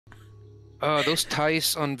Those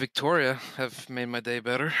ties on Victoria have made my day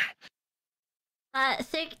better.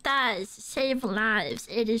 Thick thighs save lives.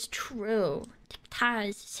 It is true. Thick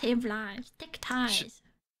ties save lives. Thick ties.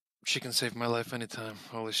 She can save my life anytime.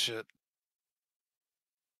 Holy shit.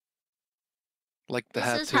 Like the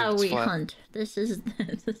hat. This is how we flat. hunt. This is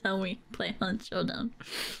how we play Hunt Showdown.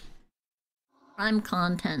 Prime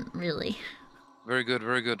content, really. Very good,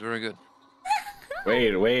 very good, very good.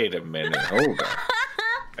 Wait a minute. Hold on.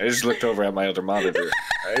 I just looked over at my other monitor.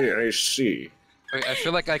 I see. Wait, I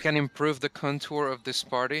feel like I can improve the contour of this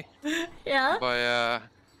party. Yeah? By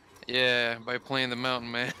playing the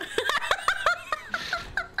mountain man.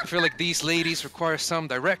 I feel like these ladies require some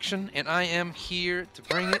direction, and I am here to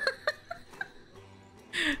bring it.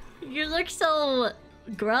 You look so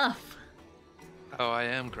gruff. Oh, I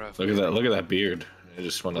am gruff. Look at that beard. I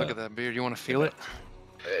just want to look at that beard. You want to feel it?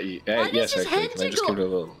 Yes, actually. Can I just give it a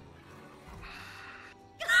little?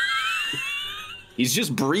 He's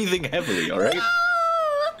just breathing heavily. All right. No!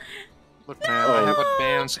 Look, man, I have a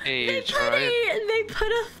band's age, right? They put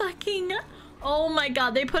a fucking... Oh my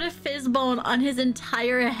god, they put a fizz bone on his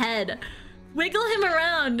entire head. Wiggle him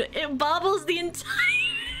around. It bobbles the entire...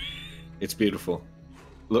 It's beautiful.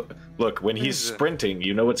 Look, when he's sprinting,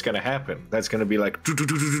 you know what's gonna happen. That's gonna be like do.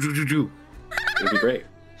 It'll be great.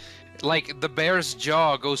 Like the bear's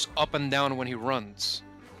jaw goes up and down when he runs.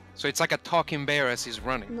 So it's like a talking bear as he's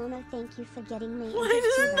running. Momo, thank you for getting me. Why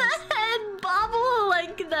does the head bobble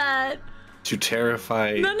like that? To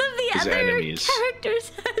terrify None of the his other enemies. characters'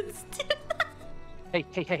 heads do that.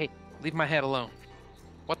 Hey. Leave my head alone.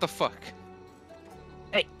 What the fuck?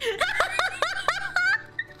 Hey.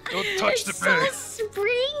 Don't touch the bear. It's so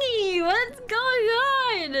springy. What's going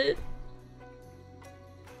on?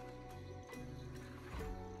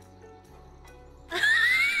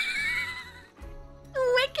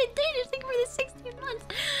 Wicked Danish, thank you for the 16 months.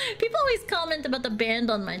 People always comment about the band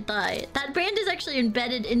on my thigh. That band is actually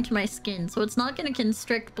embedded into my skin, so it's not going to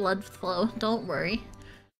constrict blood flow. Don't worry.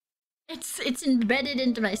 It's embedded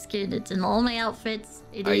into my skin. It's in all my outfits.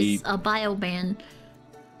 It is a bio band.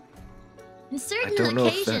 In certain I don't know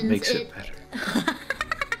occasions, if that makes it better.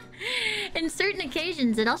 In certain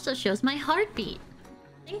occasions, it also shows my heartbeat.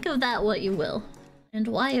 Think of that what you will, and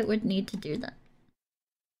why it would need to do that.